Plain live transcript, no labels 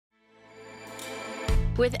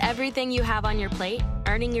With everything you have on your plate,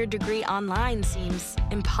 earning your degree online seems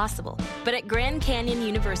impossible. But at Grand Canyon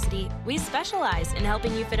University, we specialize in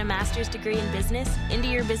helping you fit a master's degree in business into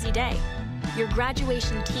your busy day. Your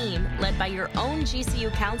graduation team, led by your own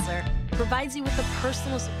GCU counselor, provides you with the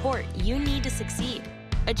personal support you need to succeed.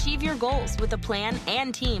 Achieve your goals with a plan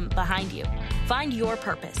and team behind you. Find your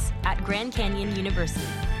purpose at Grand Canyon University.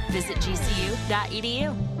 Visit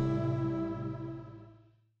gcu.edu.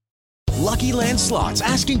 Lucky Land Slots,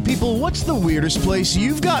 asking people, what's the weirdest place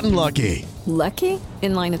you've gotten lucky? Lucky?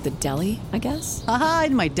 In line at the deli, I guess? Aha,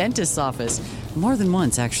 in my dentist's office. More than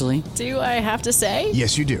once, actually. Do I have to say?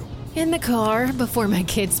 Yes, you do. In the car before my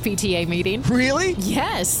kids' PTA meeting. Really?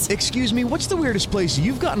 Yes. Excuse me, what's the weirdest place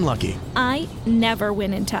you've gotten lucky? I never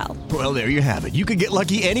win and tell. Well, there you have it. You can get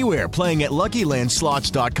lucky anywhere, playing at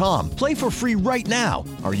LuckyLandSlots.com. Play for free right now.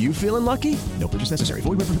 Are you feeling lucky? No purchase necessary.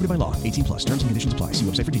 Void where prohibited by law. 18 plus. Terms and conditions apply. See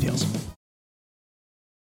website for details.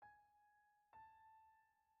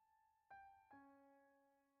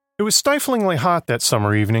 It was stiflingly hot that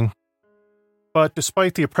summer evening. But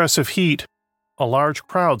despite the oppressive heat, a large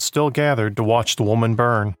crowd still gathered to watch the woman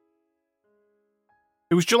burn.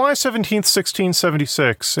 It was July 17,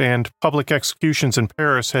 1676, and public executions in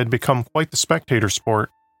Paris had become quite the spectator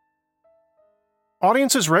sport.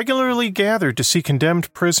 Audiences regularly gathered to see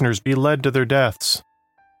condemned prisoners be led to their deaths.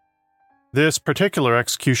 This particular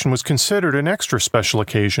execution was considered an extra special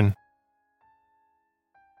occasion.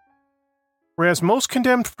 Whereas most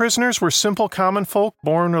condemned prisoners were simple common folk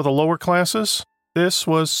born of the lower classes, this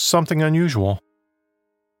was something unusual.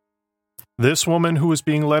 This woman who was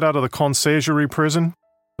being led out of the Conciergerie prison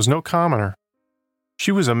was no commoner.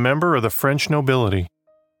 She was a member of the French nobility.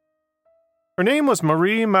 Her name was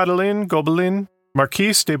Marie-Madeleine Gobelin,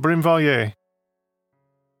 Marquise de Brinvilliers.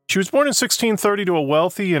 She was born in 1630 to a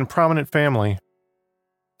wealthy and prominent family.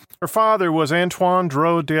 Her father was Antoine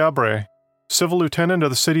Dreux d'Aubray, civil lieutenant of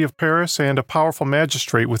the city of Paris and a powerful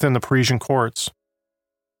magistrate within the Parisian courts.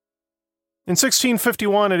 In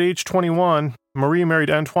 1651, at age 21, Marie married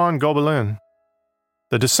Antoine Gobelin,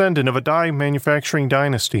 the descendant of a dye manufacturing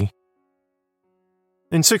dynasty.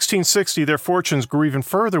 In 1660, their fortunes grew even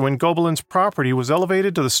further when Gobelin's property was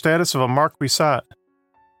elevated to the status of a marquisate.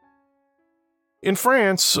 In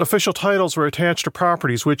France, official titles were attached to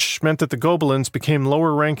properties, which meant that the Gobelins became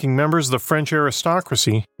lower-ranking members of the French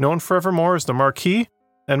aristocracy, known forevermore as the Marquis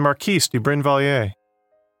and Marquise de Brinvilliers.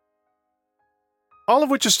 All of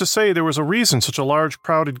which is to say there was a reason such a large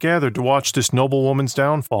crowd had gathered to watch this noble woman's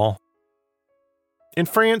downfall. In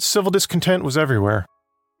France, civil discontent was everywhere,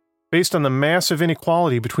 based on the massive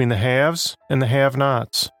inequality between the haves and the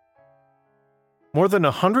have-nots. More than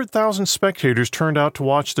 100,000 spectators turned out to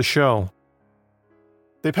watch the show.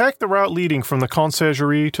 They packed the route leading from the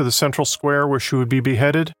Conciergerie to the central square where she would be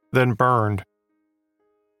beheaded, then burned.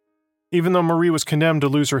 Even though Marie was condemned to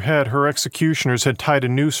lose her head, her executioners had tied a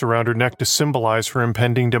noose around her neck to symbolize her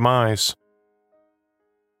impending demise.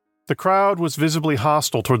 The crowd was visibly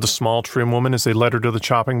hostile toward the small, trim woman as they led her to the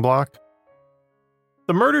chopping block.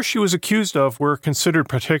 The murders she was accused of were considered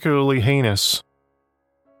particularly heinous.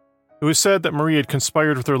 It was said that Marie had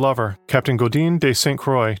conspired with her lover, Captain Gaudin de Sainte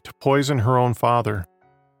Croix, to poison her own father.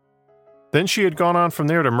 Then she had gone on from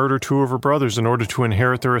there to murder two of her brothers in order to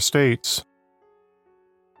inherit their estates.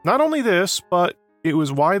 Not only this, but it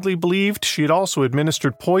was widely believed she had also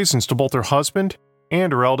administered poisons to both her husband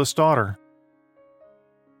and her eldest daughter.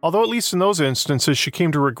 Although at least in those instances she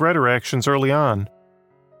came to regret her actions early on,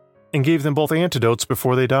 and gave them both antidotes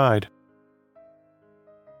before they died.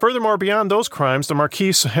 Furthermore, beyond those crimes, the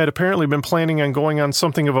Marquise had apparently been planning on going on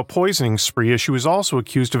something of a poisoning spree, as she was also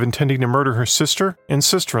accused of intending to murder her sister and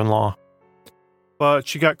sister-in-law. But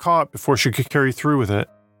she got caught before she could carry through with it.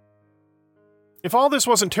 If all this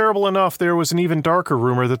wasn't terrible enough, there was an even darker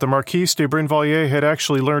rumor that the Marquise de Brinvilliers had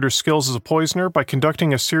actually learned her skills as a poisoner by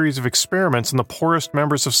conducting a series of experiments on the poorest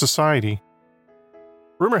members of society.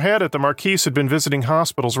 Rumor had it the Marquise had been visiting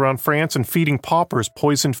hospitals around France and feeding paupers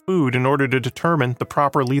poisoned food in order to determine the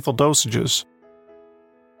proper lethal dosages.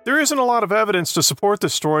 There isn't a lot of evidence to support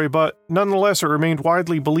this story, but nonetheless it remained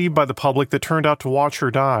widely believed by the public that turned out to watch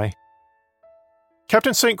her die.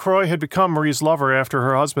 Captain Sainte Croix had become Marie's lover after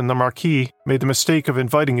her husband, the Marquis, made the mistake of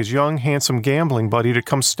inviting his young, handsome gambling buddy to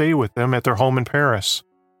come stay with them at their home in Paris.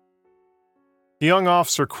 The young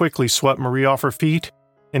officer quickly swept Marie off her feet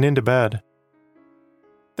and into bed.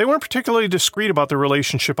 They weren't particularly discreet about their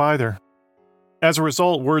relationship either. As a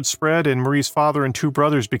result, word spread, and Marie's father and two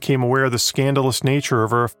brothers became aware of the scandalous nature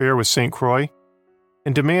of her affair with Sainte Croix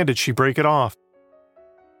and demanded she break it off.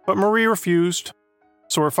 But Marie refused,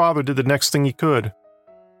 so her father did the next thing he could,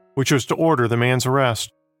 which was to order the man's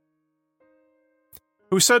arrest.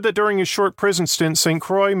 who said that during his short prison stint, St.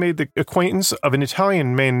 Croix made the acquaintance of an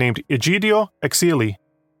Italian man named Egidio Exili.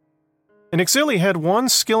 And Exili had one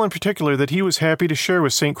skill in particular that he was happy to share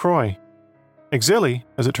with St. Croix. Exili,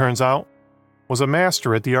 as it turns out, was a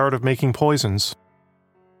master at the art of making poisons.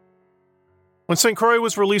 When St. Croix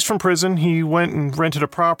was released from prison, he went and rented a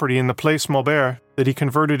property in the Place Maubert that he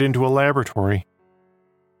converted into a laboratory.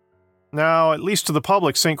 Now, at least to the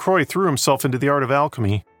public, St. Croix threw himself into the art of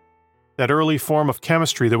alchemy, that early form of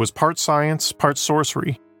chemistry that was part science, part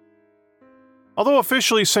sorcery. Although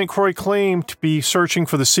officially St. Croix claimed to be searching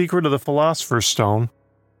for the secret of the Philosopher's Stone,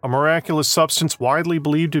 a miraculous substance widely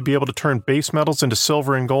believed to be able to turn base metals into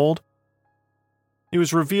silver and gold, it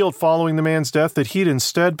was revealed following the man's death that he'd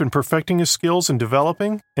instead been perfecting his skills in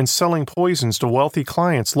developing and selling poisons to wealthy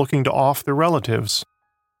clients looking to off their relatives.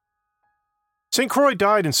 St. Croix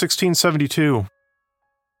died in 1672.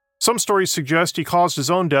 Some stories suggest he caused his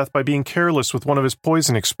own death by being careless with one of his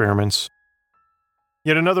poison experiments.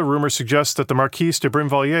 Yet another rumor suggests that the Marquise de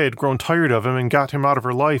Brinvilliers had grown tired of him and got him out of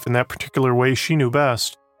her life in that particular way she knew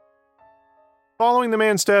best. Following the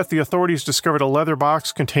man's death, the authorities discovered a leather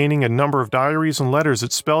box containing a number of diaries and letters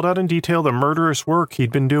that spelled out in detail the murderous work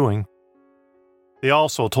he'd been doing. They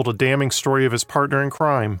also told a damning story of his partner in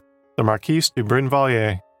crime, the Marquise de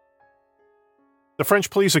Brinvilliers. The French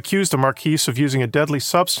police accused the Marquise of using a deadly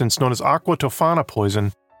substance known as aqua tofana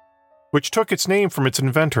poison, which took its name from its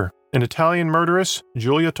inventor, an Italian murderess,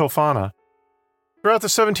 Giulia Tofana. Throughout the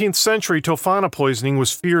 17th century, Tofana poisoning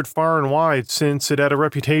was feared far and wide since it had a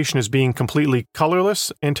reputation as being completely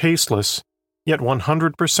colorless and tasteless, yet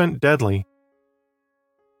 100% deadly.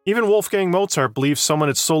 Even Wolfgang Mozart believed someone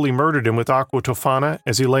had slowly murdered him with aqua tofana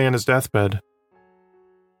as he lay on his deathbed.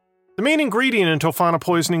 The main ingredient in Tofana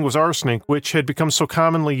poisoning was arsenic, which had become so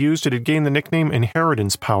commonly used it had gained the nickname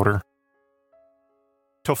inheritance powder.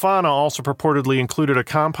 Tofana also purportedly included a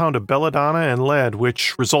compound of belladonna and lead,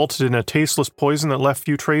 which resulted in a tasteless poison that left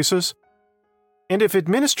few traces, and if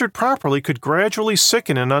administered properly could gradually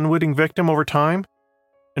sicken an unwitting victim over time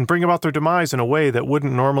and bring about their demise in a way that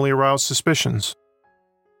wouldn't normally arouse suspicions.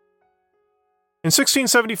 In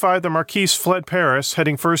 1675, the Marquise fled Paris,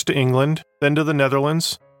 heading first to England, then to the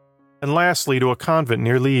Netherlands, and lastly to a convent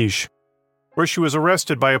near Liège, where she was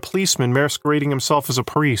arrested by a policeman masquerading himself as a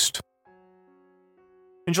priest.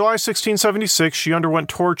 In July 1676, she underwent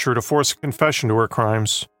torture to force a confession to her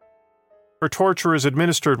crimes. Her torturers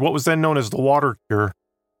administered what was then known as the water cure,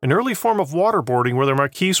 an early form of waterboarding where the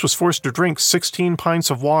Marquise was forced to drink 16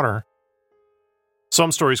 pints of water.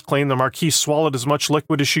 Some stories claim the Marquise swallowed as much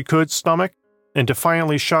liquid as she could stomach and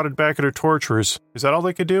defiantly shouted back at her torturers. Is that all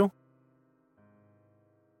they could do?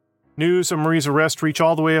 News of Marie's arrest reached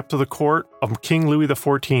all the way up to the court of King Louis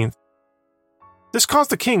XIV. This caused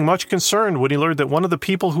the king much concern when he learned that one of the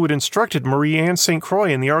people who had instructed Marie and St.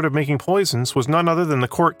 Croix in the art of making poisons was none other than the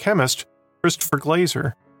court chemist, Christopher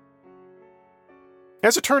Glaser.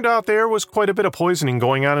 As it turned out, there was quite a bit of poisoning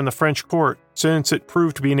going on in the French court, since it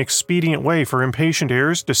proved to be an expedient way for impatient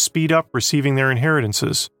heirs to speed up receiving their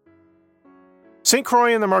inheritances. St.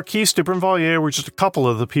 Croix and the Marquise de Brinvilliers were just a couple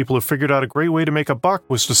of the people who figured out a great way to make a buck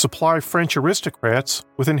was to supply French aristocrats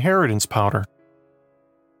with inheritance powder.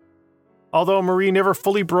 Although Marie never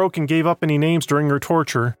fully broke and gave up any names during her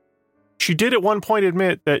torture, she did at one point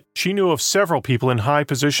admit that she knew of several people in high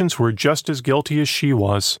positions who were just as guilty as she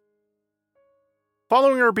was.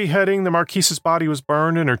 Following her beheading, the Marquise's body was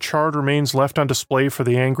burned and her charred remains left on display for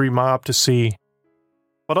the angry mob to see.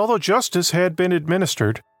 But although justice had been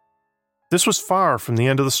administered, this was far from the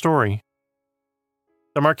end of the story.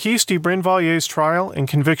 The Marquise de Brinvilliers' trial and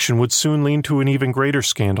conviction would soon lead to an even greater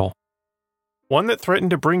scandal, one that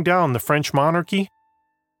threatened to bring down the French monarchy,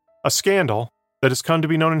 a scandal that has come to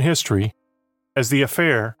be known in history as the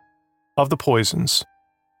Affair of the Poisons.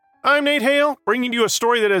 I'm Nate Hale, bringing you a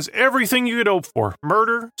story that has everything you could hope for: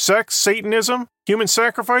 murder, sex, Satanism, human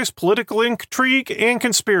sacrifice, political intrigue, and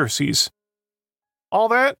conspiracies. All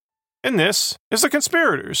that, and this is The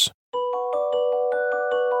Conspirators.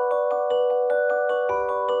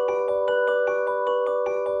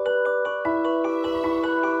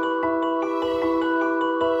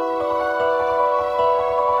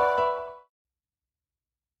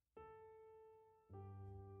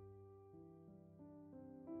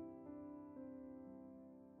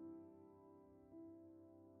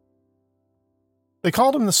 They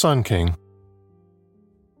called him the Sun King.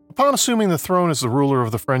 Upon assuming the throne as the ruler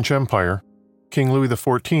of the French Empire, King Louis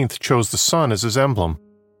XIV chose the sun as his emblem,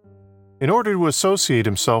 in order to associate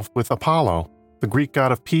himself with Apollo, the Greek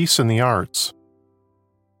god of peace and the arts.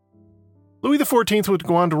 Louis XIV would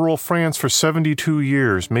go on to rule France for 72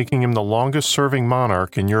 years, making him the longest-serving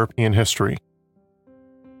monarch in European history.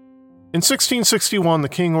 In 1661, the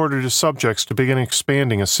king ordered his subjects to begin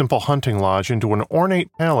expanding a simple hunting lodge into an ornate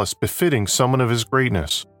palace befitting someone of his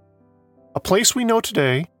greatness, a place we know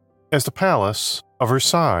today as the Palace of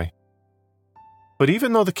Versailles. But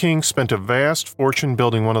even though the king spent a vast fortune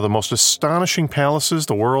building one of the most astonishing palaces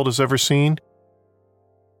the world has ever seen,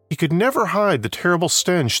 he could never hide the terrible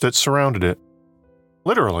stench that surrounded it.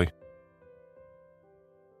 Literally.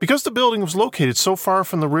 Because the building was located so far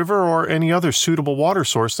from the river or any other suitable water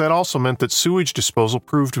source, that also meant that sewage disposal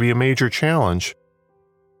proved to be a major challenge.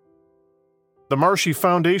 The marshy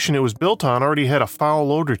foundation it was built on already had a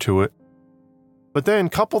foul odor to it. But then,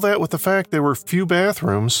 couple that with the fact there were few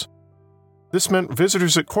bathrooms. This meant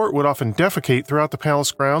visitors at court would often defecate throughout the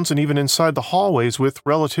palace grounds and even inside the hallways with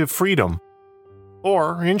relative freedom.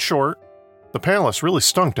 Or, in short, the palace really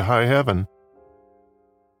stunk to high heaven.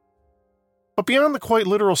 But beyond the quite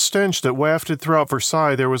literal stench that wafted throughout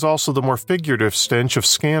Versailles, there was also the more figurative stench of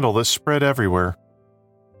scandal that spread everywhere.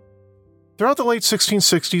 Throughout the late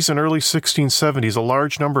 1660s and early 1670s, a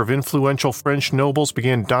large number of influential French nobles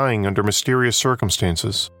began dying under mysterious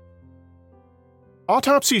circumstances.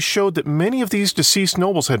 Autopsies showed that many of these deceased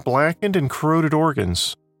nobles had blackened and corroded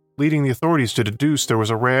organs, leading the authorities to deduce there was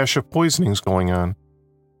a rash of poisonings going on.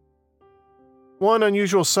 One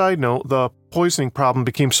unusual side note, the poisoning problem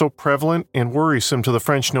became so prevalent and worrisome to the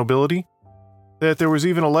French nobility that there was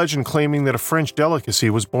even a legend claiming that a French delicacy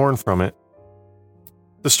was born from it.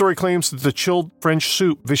 The story claims that the chilled French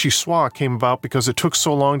soup vichyssoise came about because it took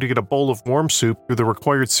so long to get a bowl of warm soup through the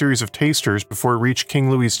required series of tasters before it reached King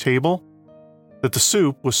Louis's table, that the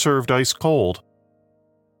soup was served ice cold.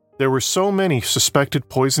 There were so many suspected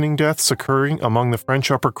poisoning deaths occurring among the French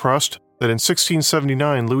upper crust that in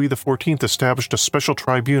 1679 Louis XIV established a special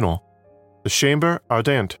tribunal, the Chambre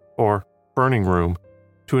Ardente, or Burning Room,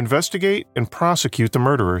 to investigate and prosecute the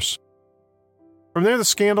murderers. From there, the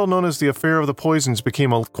scandal known as the Affair of the Poisons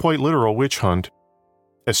became a quite literal witch hunt,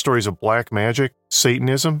 as stories of black magic,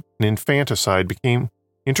 Satanism, and infanticide became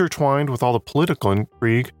intertwined with all the political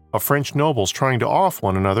intrigue of French nobles trying to off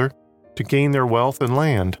one another to gain their wealth and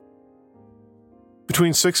land. Between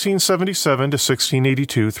 1677 to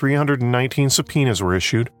 1682, 319 subpoenas were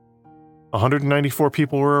issued, 194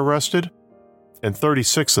 people were arrested, and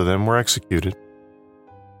 36 of them were executed.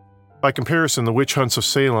 By comparison, the witch hunts of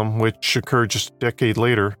Salem, which occurred just a decade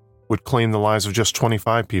later, would claim the lives of just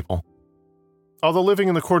 25 people. Although living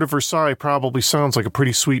in the court of Versailles probably sounds like a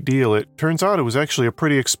pretty sweet deal, it turns out it was actually a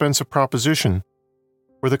pretty expensive proposition,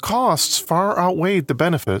 where the costs far outweighed the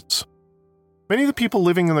benefits. Many of the people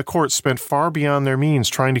living in the court spent far beyond their means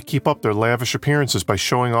trying to keep up their lavish appearances by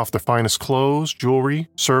showing off their finest clothes, jewelry,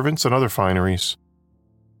 servants, and other fineries.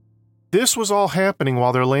 This was all happening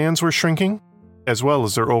while their lands were shrinking, as well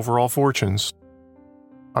as their overall fortunes.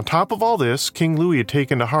 On top of all this, King Louis had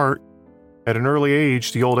taken to heart, at an early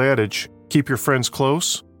age, the old adage, keep your friends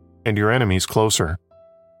close and your enemies closer.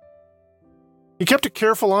 He kept a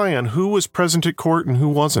careful eye on who was present at court and who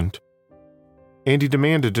wasn't. And he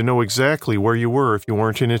demanded to know exactly where you were if you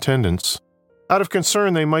weren't in attendance, out of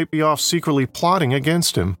concern they might be off secretly plotting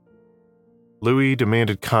against him. Louis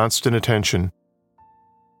demanded constant attention.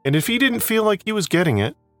 And if he didn't feel like he was getting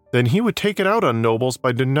it, then he would take it out on nobles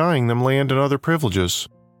by denying them land and other privileges.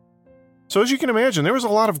 So as you can imagine, there was a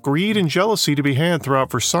lot of greed and jealousy to be had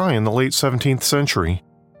throughout Versailles in the late 17th century.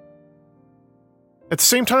 At the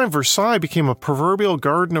same time, Versailles became a proverbial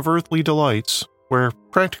garden of earthly delights, where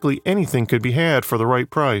practically anything could be had for the right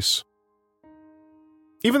price.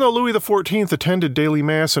 Even though Louis XIV attended daily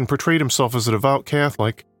mass and portrayed himself as a devout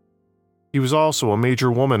Catholic, he was also a major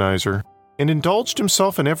womanizer, and indulged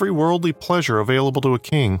himself in every worldly pleasure available to a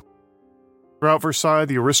king. Throughout Versailles,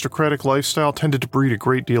 the aristocratic lifestyle tended to breed a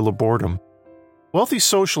great deal of boredom. Wealthy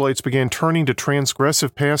socialites began turning to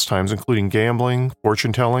transgressive pastimes including gambling,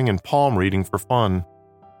 fortune-telling, and palm reading for fun.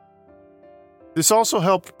 This also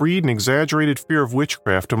helped breed an exaggerated fear of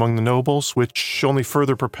witchcraft among the nobles, which only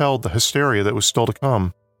further propelled the hysteria that was still to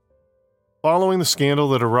come. Following the scandal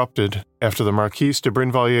that erupted after the Marquise de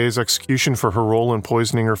Brinvilliers' execution for her role in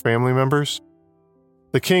poisoning her family members,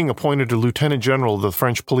 the king appointed a lieutenant general of the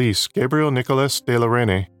French police, Gabriel Nicolas de la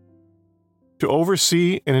Reynie, to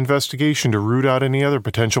oversee an investigation to root out any other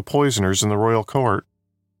potential poisoners in the royal court.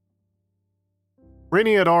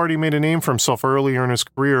 Reynie had already made a name for himself earlier in his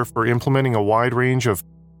career for implementing a wide range of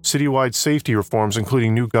citywide safety reforms,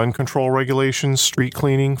 including new gun control regulations, street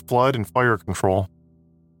cleaning, flood, and fire control.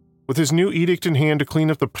 With his new edict in hand to clean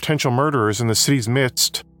up the potential murderers in the city's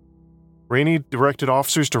midst, Reynie directed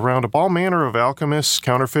officers to round up all manner of alchemists,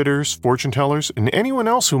 counterfeiters, fortune-tellers, and anyone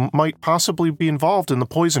else who might possibly be involved in the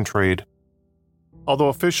poison trade. Although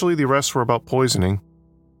officially the arrests were about poisoning,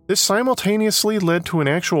 This simultaneously led to an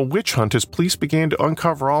actual witch hunt as police began to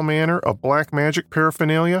uncover all manner of black magic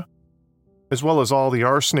paraphernalia, as well as all the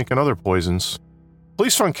arsenic and other poisons.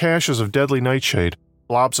 Police found caches of deadly nightshade,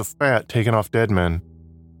 blobs of fat taken off dead men,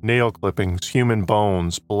 nail clippings, human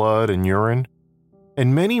bones, blood, and urine,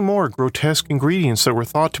 and many more grotesque ingredients that were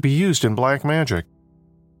thought to be used in black magic.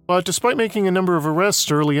 But despite making a number of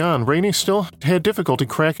arrests early on, Rainey still had difficulty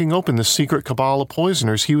cracking open the secret cabal of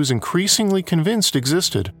poisoners he was increasingly convinced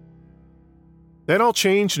existed. That all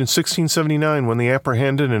changed in 1679 when they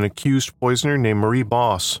apprehended an accused poisoner named Marie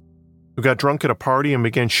Boss, who got drunk at a party and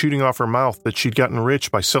began shooting off her mouth that she'd gotten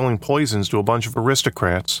rich by selling poisons to a bunch of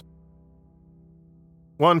aristocrats.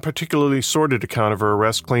 One particularly sordid account of her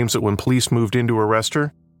arrest claims that when police moved in to arrest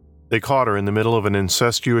her, they caught her in the middle of an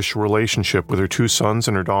incestuous relationship with her 2 sons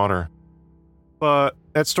and her daughter. But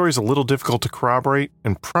that story's a little difficult to corroborate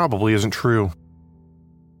and probably isn't true.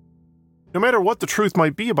 No matter what the truth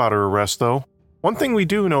might be about her arrest, though, one thing we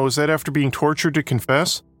do know is that after being tortured to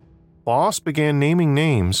confess, Boss began naming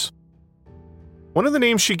names. One of the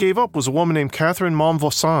names she gave up was a woman named Catherine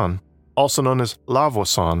Montvoisin, also known as La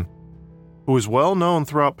Voisin, who was well known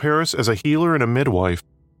throughout Paris as a healer and a midwife.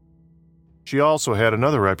 She also had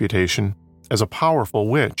another reputation as a powerful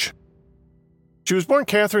witch. She was born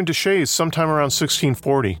Catherine Deschaise sometime around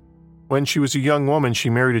 1640. When she was a young woman, she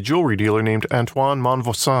married a jewelry dealer named Antoine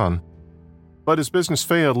Montvoisin. But his business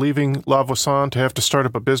failed, leaving La Voisin to have to start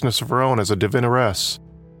up a business of her own as a divineress,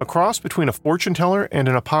 a cross between a fortune teller and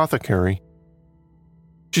an apothecary.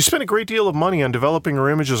 She spent a great deal of money on developing her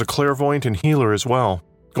image as a clairvoyant and healer as well,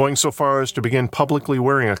 going so far as to begin publicly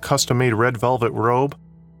wearing a custom-made red velvet robe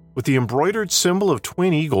with the embroidered symbol of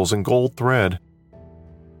twin eagles in gold thread.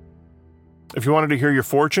 If you wanted to hear your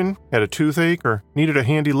fortune, had a toothache, or needed a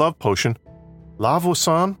handy love potion, La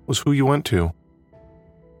Voisin was who you went to.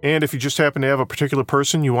 And if you just happened to have a particular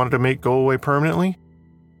person you wanted to make go away permanently,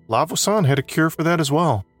 La Voisin had a cure for that as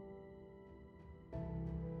well.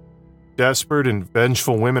 Desperate and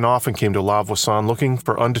vengeful women often came to La Voisin looking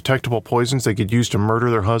for undetectable poisons they could use to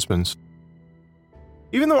murder their husbands.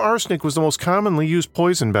 Even though arsenic was the most commonly used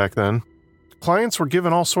poison back then, clients were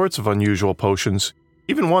given all sorts of unusual potions,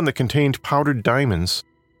 even one that contained powdered diamonds.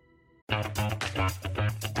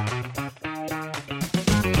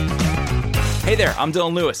 Hey there, I'm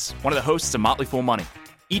Dylan Lewis, one of the hosts of Motley Fool Money.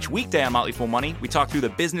 Each weekday on Motley Fool Money, we talk through the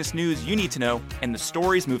business news you need to know and the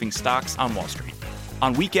stories moving stocks on Wall Street.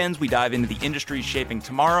 On weekends, we dive into the industries shaping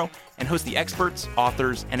tomorrow and host the experts,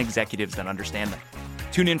 authors, and executives that understand them.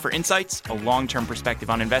 Tune in for insights, a long-term perspective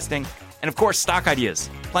on investing, and of course, stock ideas.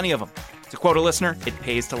 Plenty of them. To quote a listener, it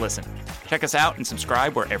pays to listen. Check us out and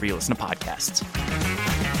subscribe wherever you listen to podcasts.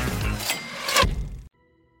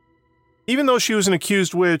 Even though she was an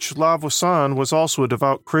accused witch, La Voisin was also a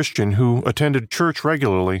devout Christian who attended church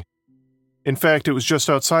regularly. In fact, it was just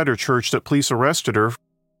outside her church that police arrested her.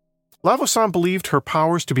 La Voisin believed her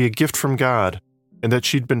powers to be a gift from God, and that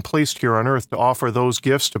she'd been placed here on Earth to offer those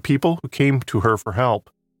gifts to people who came to her for help,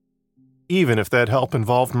 even if that help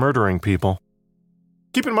involved murdering people.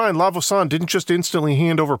 Keep in mind, La Voisin didn't just instantly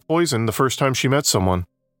hand over poison the first time she met someone.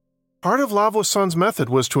 Part of La Voisin's method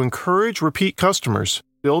was to encourage repeat customers,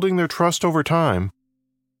 building their trust over time.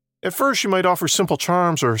 At first, she might offer simple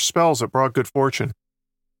charms or spells that brought good fortune.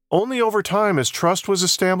 Only over time, as trust was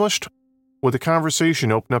established, would the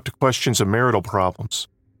conversation open up to questions of marital problems,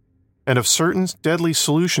 and of certain deadly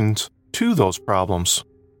solutions to those problems.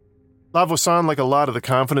 La Voisin, like a lot of the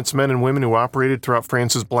confidence men and women who operated throughout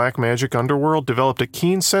France's black magic underworld, developed a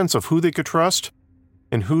keen sense of who they could trust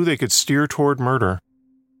and who they could steer toward murder.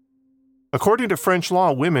 According to French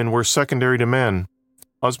law, women were secondary to men.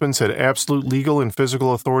 Husbands had absolute legal and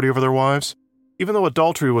physical authority over their wives. Even though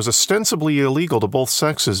adultery was ostensibly illegal to both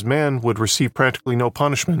sexes, men would receive practically no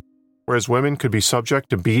punishment, whereas women could be subject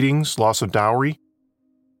to beatings, loss of dowry,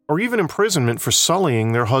 or even imprisonment for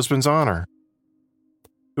sullying their husband's honor.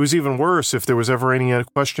 It was even worse if there was ever any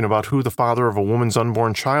question about who the father of a woman's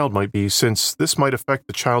unborn child might be, since this might affect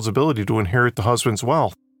the child's ability to inherit the husband's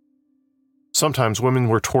wealth. Sometimes women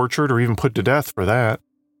were tortured or even put to death for that.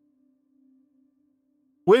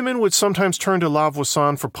 Women would sometimes turn to La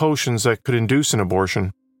Voisin for potions that could induce an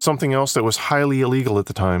abortion, something else that was highly illegal at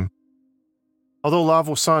the time. Although La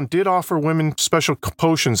Voisin did offer women special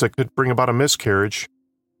potions that could bring about a miscarriage,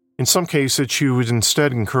 in some cases she would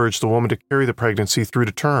instead encourage the woman to carry the pregnancy through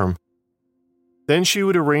to term. Then she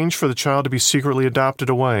would arrange for the child to be secretly adopted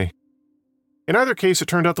away. In either case, it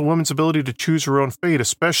turned out the woman's ability to choose her own fate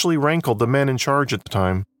especially rankled the men in charge at the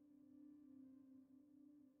time.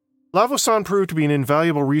 La Voisin proved to be an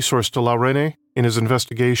invaluable resource to La Reine in his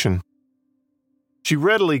investigation. She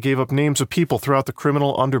readily gave up names of people throughout the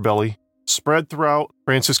criminal underbelly, spread throughout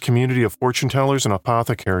France's community of fortune tellers and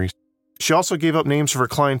apothecaries. She also gave up names of her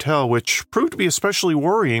clientele, which proved to be especially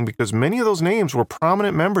worrying because many of those names were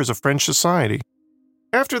prominent members of French society.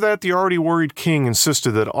 After that, the already worried king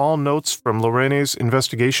insisted that all notes from Lorene's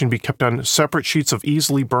investigation be kept on separate sheets of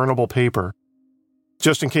easily burnable paper,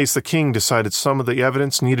 just in case the king decided some of the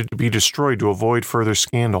evidence needed to be destroyed to avoid further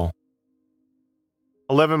scandal.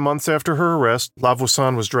 11 months after her arrest, La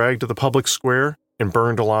Voisin was dragged to the public square and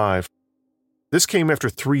burned alive. This came after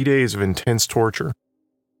 3 days of intense torture.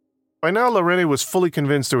 By now, Lorene was fully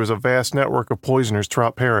convinced there was a vast network of poisoners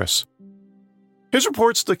throughout Paris. His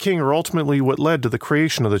reports to the king are ultimately what led to the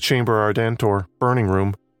creation of the Chamber Ardente, or burning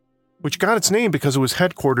room, which got its name because it was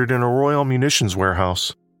headquartered in a royal munitions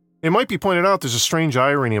warehouse. It might be pointed out there's a strange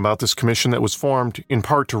irony about this commission that was formed in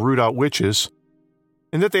part to root out witches,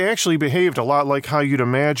 and that they actually behaved a lot like how you'd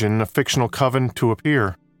imagine a fictional coven to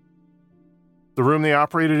appear. The room they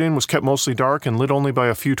operated in was kept mostly dark and lit only by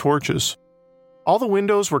a few torches. All the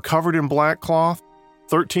windows were covered in black cloth.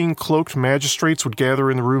 13 cloaked magistrates would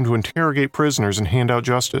gather in the room to interrogate prisoners and hand out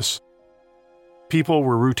justice. People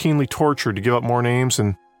were routinely tortured to give up more names,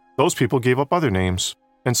 and those people gave up other names,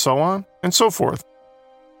 and so on and so forth.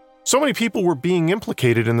 So many people were being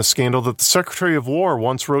implicated in the scandal that the Secretary of War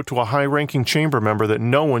once wrote to a high-ranking chamber member that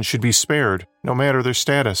no one should be spared, no matter their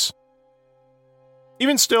status.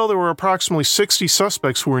 Even still, there were approximately 60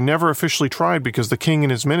 suspects who were never officially tried because the king and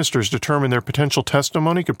his ministers determined their potential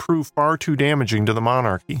testimony could prove far too damaging to the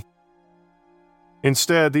monarchy.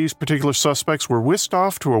 Instead, these particular suspects were whisked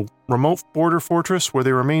off to a remote border fortress where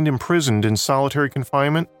they remained imprisoned in solitary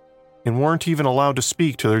confinement and weren't even allowed to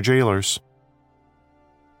speak to their jailers.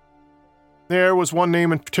 There was one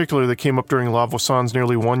name in particular that came up during La Voisin's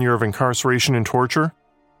nearly 1 year of incarceration and torture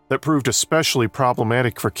that proved especially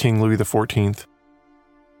problematic for King Louis XIV.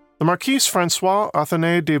 The Marquise François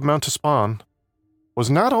Athénée de Montespan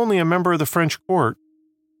was not only a member of the French court,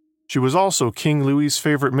 she was also King Louis's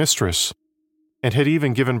favorite mistress, and had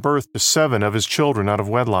even given birth to 7 of his children out of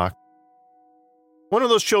wedlock. One of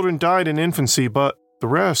those children died in infancy, but the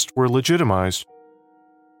rest were legitimized.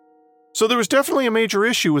 So there was definitely a major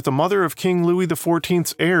issue with the mother of King Louis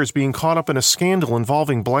XIV's heirs being caught up in a scandal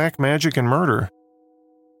involving black magic and murder.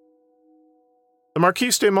 The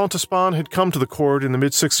Marquise de Montespan had come to the court in the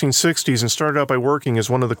mid-1660s and started out by working as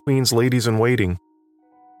one of the Queen's ladies-in-waiting,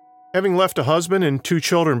 having left a husband and 2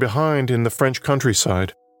 children behind in the French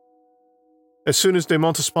countryside. As soon as de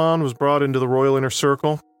Montespan was brought into the royal inner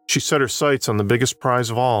circle, she set her sights on the biggest prize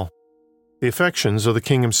of all, the affections of the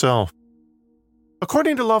king himself.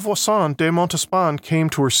 According to La Voisin, de Montespan came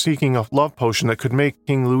to her seeking a love potion that could make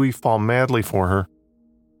King Louis fall madly for her.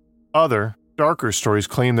 Other, darker stories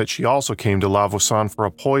claim that she also came to La Voisin for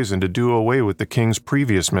a poison to do away with the king's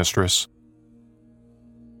previous mistress.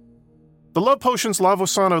 The love potions La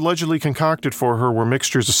Voisin allegedly concocted for her were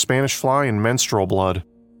mixtures of Spanish fly and menstrual blood.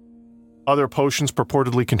 Other potions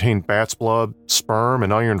purportedly contained bat's blood, sperm,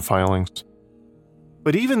 and iron filings.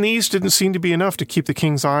 But even these didn't seem to be enough to keep the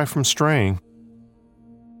king's eye from straying.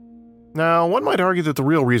 Now, one might argue that the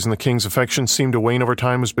real reason the king's affection seemed to wane over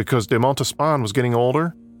time was because de Montespan was getting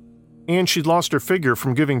older, and she'd lost her figure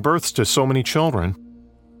from giving birth to so many children.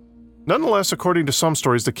 Nonetheless, according to some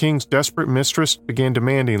stories, the king's desperate mistress began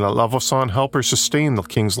demanding that La Voisin help her sustain the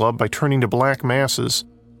king's love by turning to black masses,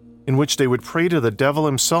 in which they would pray to the devil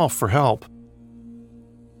himself for help.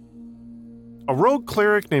 A rogue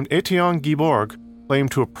cleric named Etienne Guibourg claimed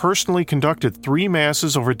to have personally conducted 3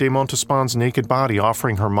 masses over de Montespan's naked body,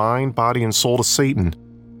 offering her mind, body, and soul to Satan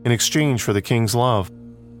in exchange for the king's love.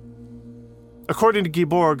 According to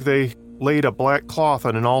Guibourg, they laid a black cloth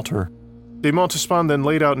on an altar. De Montespan then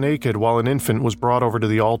laid out naked while an infant was brought over to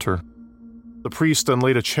the altar. The priest then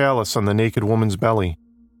laid a chalice on the naked woman's belly.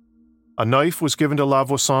 A knife was given to La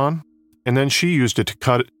Voisin, and then she used it to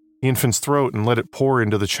cut the infant's throat and let it pour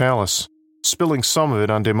into the chalice, spilling some of it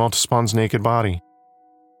on de Montespan's naked body.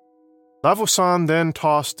 La Voisin then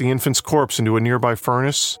tossed the infant's corpse into a nearby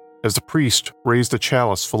furnace as the priest raised a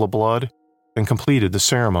chalice full of blood and completed the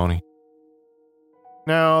ceremony.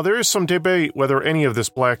 Now, there is some debate whether any of this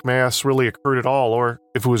black mass really occurred at all, or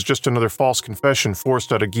if it was just another false confession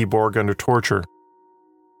forced out of Guibourg under torture.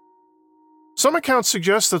 Some accounts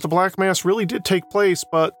suggest that the black mass really did take place,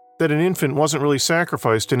 but that an infant wasn't really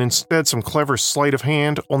sacrificed, and instead some clever sleight of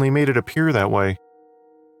hand only made it appear that way.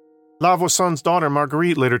 La Voisin's daughter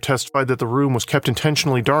Marguerite later testified that the room was kept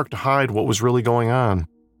intentionally dark to hide what was really going on.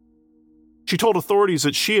 She told authorities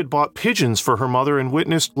that she had bought pigeons for her mother and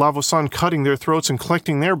witnessed La Voisin cutting their throats and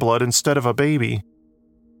collecting their blood instead of a baby.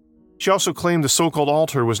 She also claimed the so-called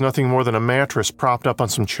altar was nothing more than a mattress propped up on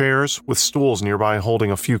some chairs with stools nearby holding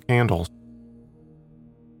a few candles.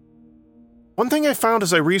 One thing I found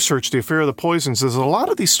as I researched the affair of the poisons is that a lot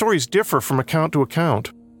of these stories differ from account to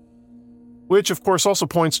account, which of course also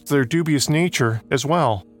points to their dubious nature as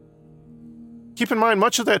well. Keep in mind,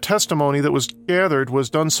 much of that testimony that was gathered was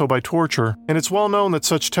done so by torture, and it's well known that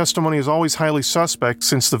such testimony is always highly suspect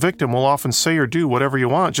since the victim will often say or do whatever you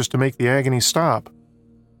want just to make the agony stop.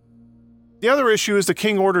 The other issue is the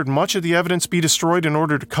king ordered much of the evidence be destroyed in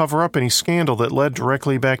order to cover up any scandal that led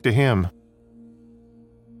directly back to him.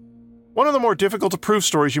 One of the more difficult to prove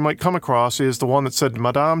stories you might come across is the one that said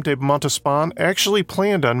Madame de Montespan actually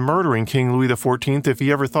planned on murdering King Louis XIV if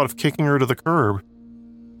he ever thought of kicking her to the curb.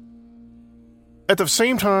 At the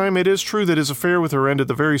same time, it is true that his affair with her ended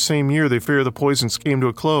the very same year the affair of the poisons came to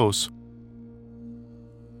a close.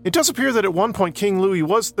 It does appear that at one point King Louis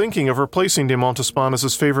was thinking of replacing de Montespan as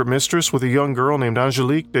his favorite mistress with a young girl named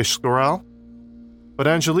Angelique de Scoral, but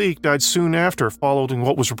Angelique died soon after following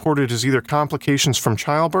what was reported as either complications from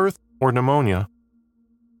childbirth or pneumonia,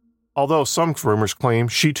 although some rumors claim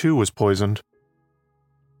she too was poisoned.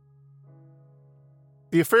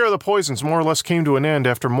 The affair of the poisons more or less came to an end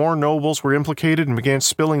after more nobles were implicated and began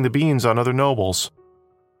spilling the beans on other nobles,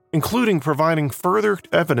 including providing further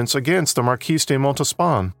evidence against the Marquise de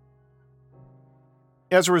Montespan.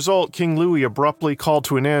 As a result, King Louis abruptly called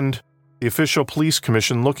to an end the official police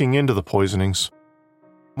commission looking into the poisonings.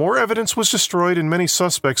 More evidence was destroyed and many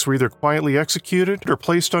suspects were either quietly executed or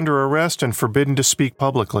placed under arrest and forbidden to speak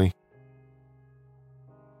publicly.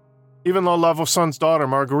 Even though La Voisin's daughter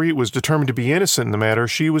Marguerite was determined to be innocent in the matter,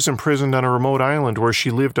 she was imprisoned on a remote island where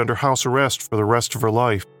she lived under house arrest for the rest of her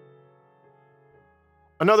life.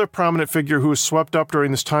 Another prominent figure who was swept up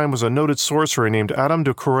during this time was a noted sorcerer named Adam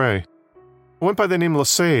de Courray, who went by the name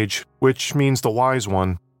Lesage, which means the wise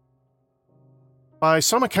one. By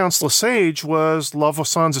some accounts, Lesage was La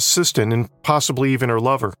Voisin's assistant and possibly even her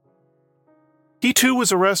lover. He too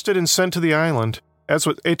was arrested and sent to the island, as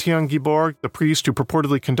with Etienne Guibourg, the priest who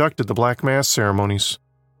purportedly conducted the Black Mass ceremonies.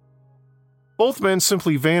 Both men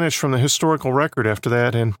simply vanished from the historical record after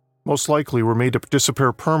that and most likely were made to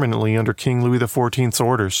disappear permanently under King Louis XIV's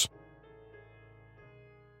orders.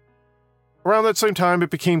 Around that same time,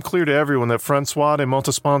 it became clear to everyone that François de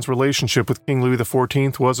Montespan's relationship with King Louis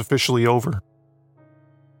XIV was officially over.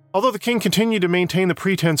 Although the king continued to maintain the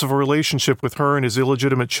pretense of a relationship with her and his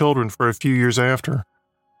illegitimate children for a few years after.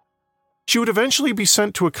 She would eventually be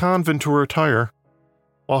sent to a convent to retire,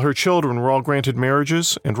 while her children were all granted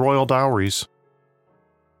marriages and royal dowries.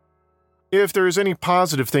 If there is any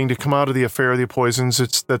positive thing to come out of the affair of the poisons,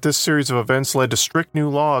 it's that this series of events led to strict new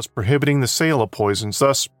laws prohibiting the sale of poisons,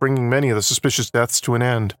 thus bringing many of the suspicious deaths to an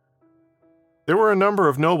end. There were a number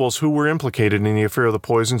of nobles who were implicated in the affair of the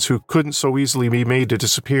poisons who couldn't so easily be made to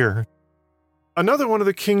disappear. Another one of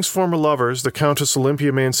the king's former lovers, the Countess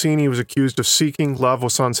Olympia Mancini, was accused of seeking La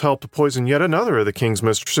Voisin's help to poison yet another of the king's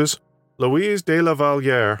mistresses, Louise de la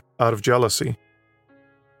Vallière, out of jealousy.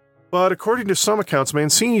 But according to some accounts,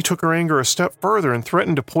 Mancini took her anger a step further and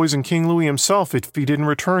threatened to poison King Louis himself if he didn't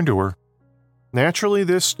return to her. Naturally,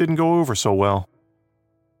 this didn't go over so well.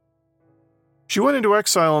 She went into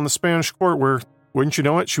exile in the Spanish court where, wouldn't you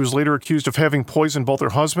know it, she was later accused of having poisoned both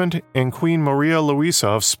her husband and Queen Maria Luisa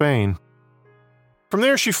of Spain. From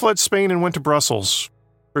there, she fled Spain and went to Brussels.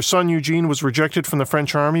 Her son Eugene was rejected from the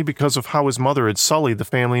French army because of how his mother had sullied the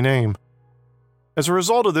family name. As a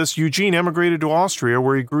result of this, Eugene emigrated to Austria,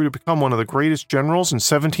 where he grew to become one of the greatest generals in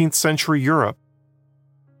 17th century Europe.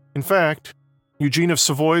 In fact, Eugene of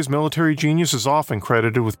Savoy's military genius is often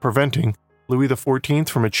credited with preventing Louis XIV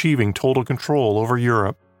from achieving total control over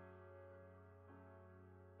Europe.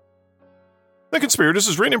 The Conspirators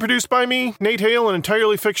is written and produced by me, Nate Hale, an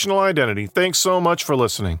entirely fictional identity. Thanks so much for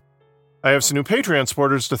listening. I have some new Patreon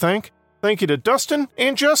supporters to thank. Thank you to Dustin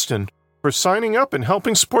and Justin for signing up and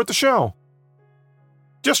helping support the show.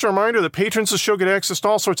 Just a reminder that patrons of the show get access to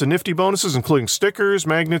all sorts of nifty bonuses, including stickers,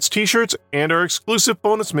 magnets, t-shirts, and our exclusive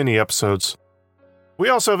bonus mini-episodes. We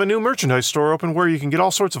also have a new merchandise store open where you can get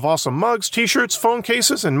all sorts of awesome mugs, t-shirts, phone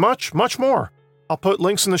cases, and much, much more. I'll put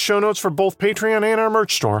links in the show notes for both Patreon and our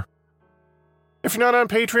merch store. If you're not on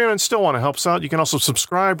Patreon and still want to help us out, you can also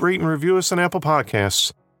subscribe, rate, and review us on Apple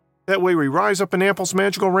Podcasts. That way we rise up in Apple's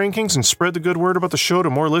magical rankings and spread the good word about the show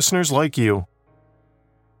to more listeners like you.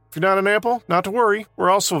 If you're not on Apple, not to worry, we're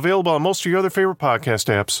also available on most of your other favorite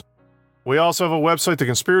podcast apps. We also have a website,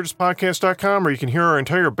 theconspiratorspodcast.com, where you can hear our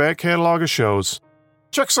entire back catalog of shows.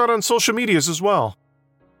 Check us out on social medias as well.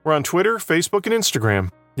 We're on Twitter, Facebook, and Instagram.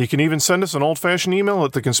 You can even send us an old-fashioned email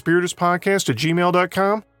at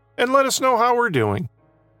theconspiratorspodcast@gmail.com and let us know how we're doing.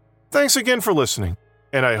 Thanks again for listening,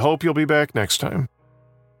 and I hope you'll be back next time.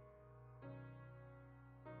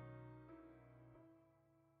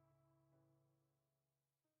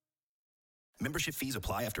 Membership fees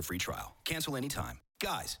apply after free trial. Cancel anytime.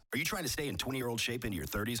 Guys, are you trying to stay in 20-year-old shape into your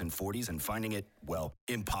 30s and 40s and finding it, well,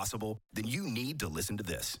 impossible? Then you need to listen to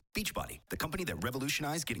this. Beachbody, the company that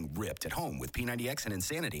revolutionized getting ripped at home with P90X and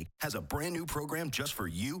Insanity, has a brand new program just for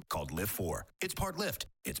you called Lift 4. It's part lift,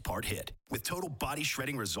 it's part hit, with total body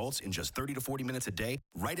shredding results in just 30 to 40 minutes a day,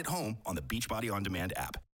 right at home on the Beachbody On Demand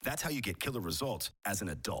app. That's how you get killer results as an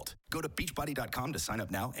adult. Go to beachbody.com to sign up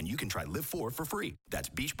now, and you can try Live 4 for free. That's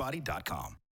beachbody.com.